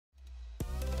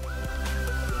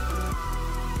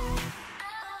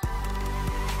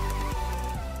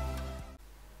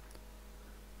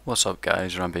What's up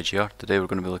guys, Rampage here. Today we're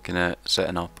going to be looking at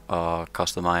setting up a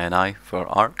custom INI for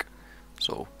ARK.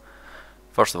 So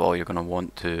first of all you're going to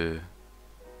want to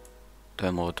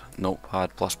download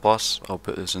Notepad++. I'll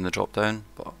put this in the drop down,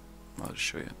 but I'll just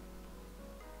show you.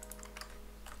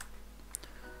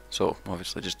 So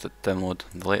obviously just to download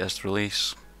the latest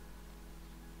release,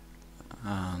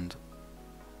 and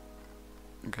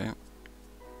okay,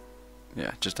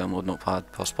 yeah, just download Notepad++.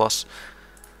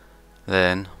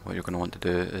 Then what you're going to want to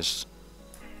do is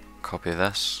copy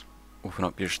this, open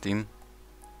up your Steam,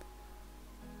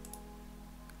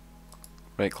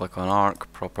 right click on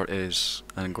ARK, properties,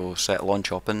 and go set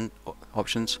launch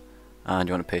options, and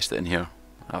you want to paste it in here.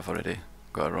 I've already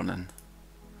got it running.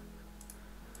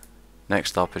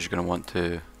 Next up is you're going to want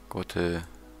to go to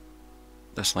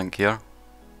this link here.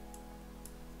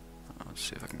 Let's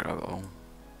see if I can grab it all.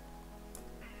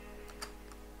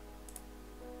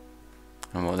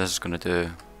 And what this is going to do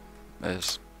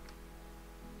is,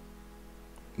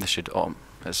 this should,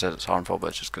 it says it's harmful, but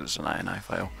it's just because it's an INI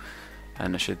file,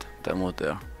 and it should download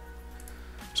there.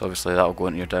 So obviously that will go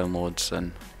into your downloads,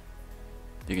 and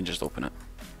you can just open it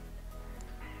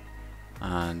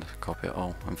and copy it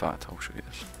all. In fact, I'll show you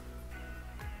this.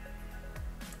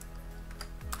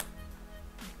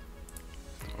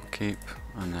 So keep,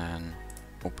 and then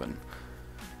open,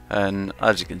 and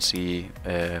as you can see,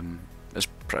 it's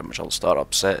pretty much all the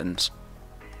startup settings,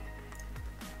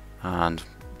 and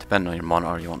depending on your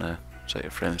monitor you want to set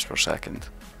your frames per second.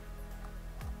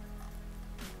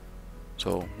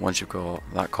 So once you've got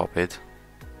that copied,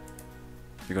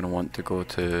 you're going to want to go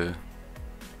to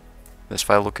this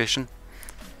file location.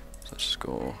 So let's just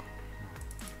go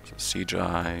C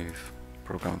drive,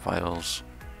 program files,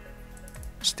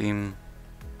 Steam,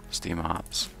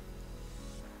 steamapps,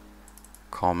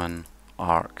 common,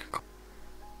 ARK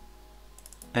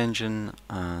Engine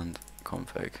and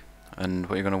Config. And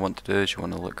what you're going to want to do is you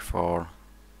want to look for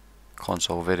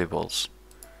console variables,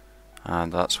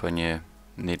 and that's when you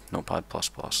need Notepad++.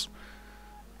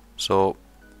 So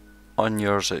on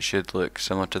yours it should look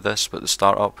similar to this, but the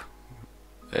startup,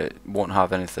 it won't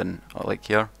have anything like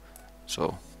here,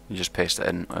 so you just paste it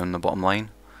in on the bottom line.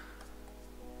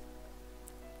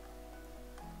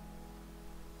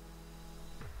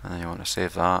 And then you want to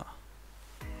save that.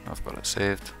 I've got it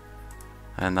saved,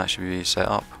 and that should be set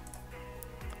up.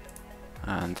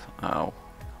 And I'll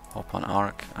hop on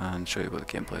ARK and show you what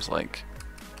the gameplay is like.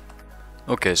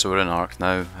 Okay, so we're in ARK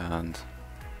now, and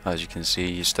as you can see,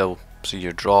 you still see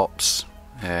your drops,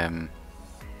 you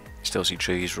still see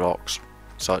trees, rocks,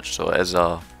 such, so it is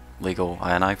a legal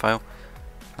INI file.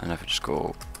 And if I just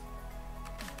go,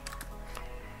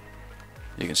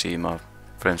 you can see my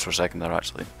frames per second are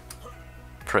actually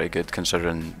pretty good,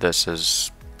 considering this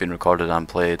has been recorded and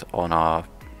played on a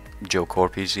dual core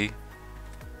PC.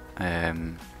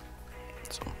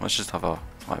 So let's just have a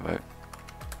fly about.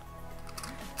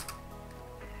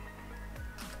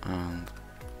 And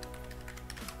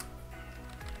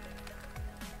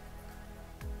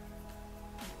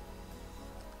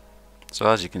so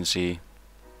as you can see,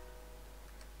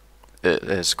 it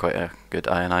is quite a good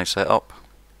INI setup.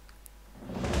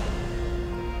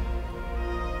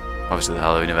 Obviously the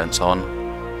Halloween event's on,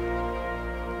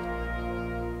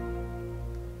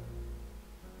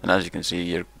 and as you can see,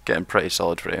 you're getting pretty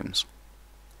solid frames.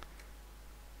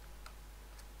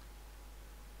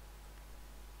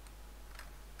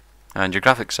 And your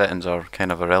graphic settings are kind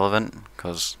of irrelevant,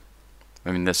 because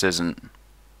I mean this isn't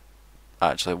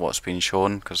actually what's being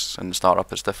shown, because in the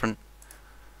startup it's different.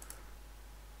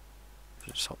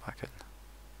 Just hop back in.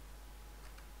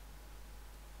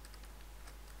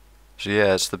 So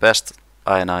yeah, it's the best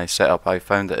INI setup I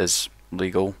found that is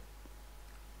legal.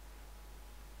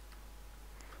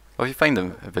 Well, if you find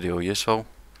the video useful,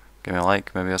 give me a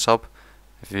like, maybe a sub.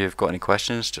 If you've got any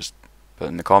questions, just put it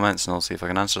in the comments and I'll see if I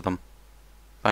can answer them.